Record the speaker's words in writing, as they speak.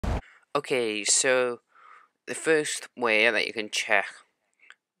Okay, so the first way that you can check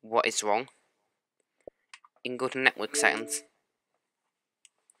what is wrong, you can go to network settings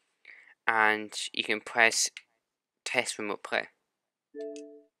and you can press test remote play.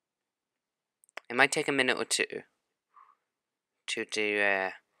 It might take a minute or two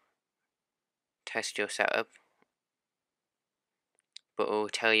to test your setup, but it will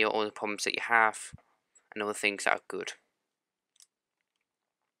tell you all the problems that you have and all the things that are good.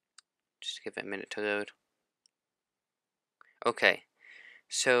 Just give it a minute to load. Okay,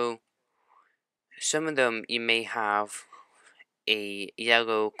 so some of them you may have a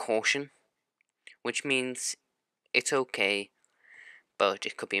yellow caution, which means it's okay, but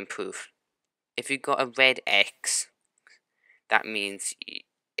it could be improved. If you've got a red X, that means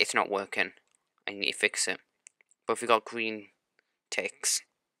it's not working and you need to fix it. But if you've got green ticks,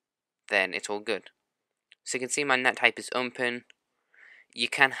 then it's all good. So you can see my net type is open. You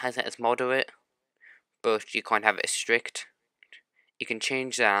can have it as moderate, but you can't have it as strict. You can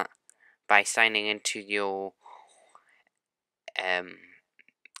change that by signing into your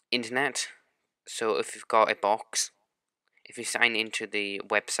internet. So if you've got a box, if you sign into the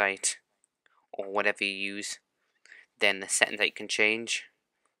website or whatever you use, then the settings that you can change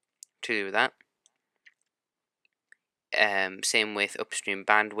to do that. Same with upstream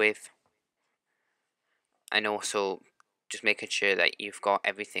bandwidth, and also just making sure that you've got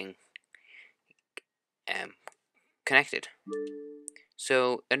everything connected.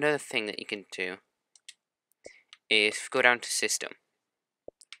 So another thing that you can do is go down to system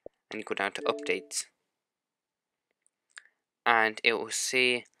and you go down to updates, and it will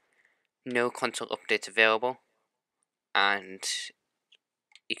say no console updates available, and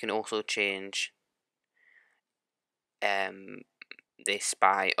you can also change this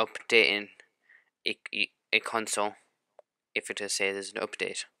by updating a console if it does say there's an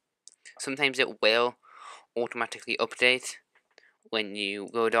update. Sometimes it will automatically update when you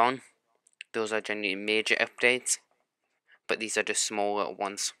load on. Those are generally major updates, but these are just smaller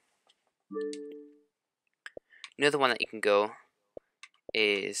ones. Another one that you can go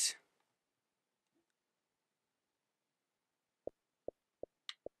is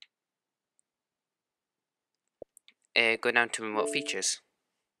go down to remote features,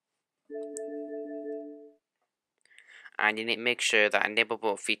 and you need to make sure that enable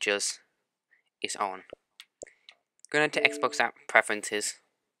remote features is on. Go down to Xbox app preferences,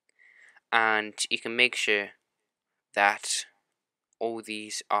 and you can make sure that all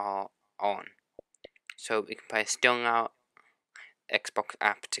these are on. So you can press don't allow Xbox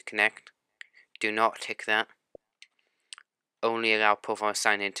app to connect. Do not tick that. Only allow profile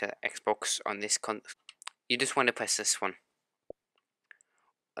sign into Xbox on this you just want to press this one.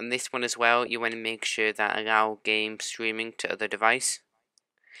 On this one as well, you want to make sure that allow game streaming to other devices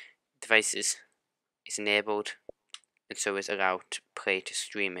is enabled, and so is allowed to play to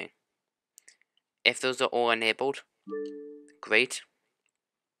streaming. If those are all enabled, great.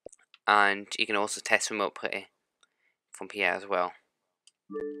 And you can also test remote play from here as well.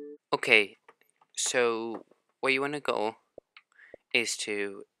 Okay, so where you want to go is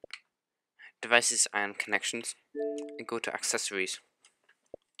to devices and connections and go to accessories.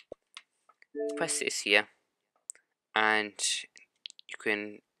 Press this here and you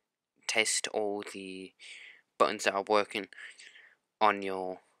can test all the buttons that are working on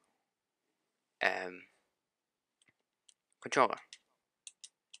your controller.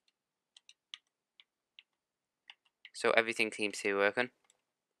 So everything seems to be working.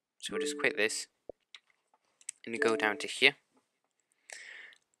 So we'll just quit this and you go down to here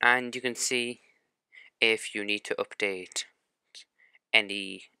and you can see if you need to update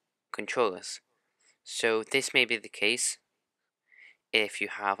any controllers. So this may be the case if you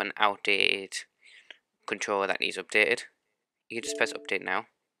have an outdated controller that needs updated. You can just press update now,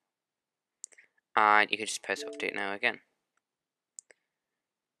 and you can just press update now again.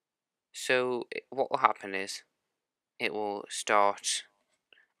 So what will happen is it will start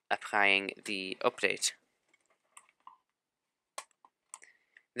applying the update.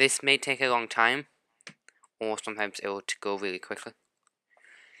 This may take a long time, or sometimes it will go really quickly.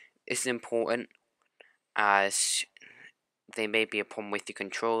 This is important as there may be a problem with the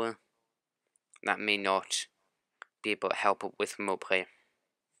controller that may not be able to help with remote play.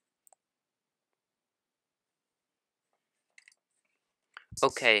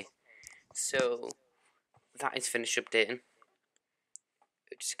 Okay, so that is finished updating.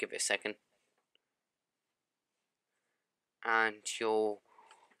 Just give it a second. And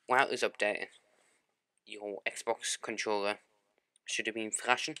while it was updating, your Xbox controller should have been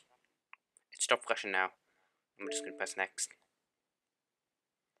flashing. It stopped flashing now. I'm just going to press next.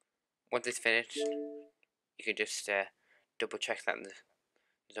 once it's finished, you can just double check that there's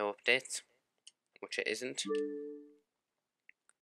no updates, which it isn't.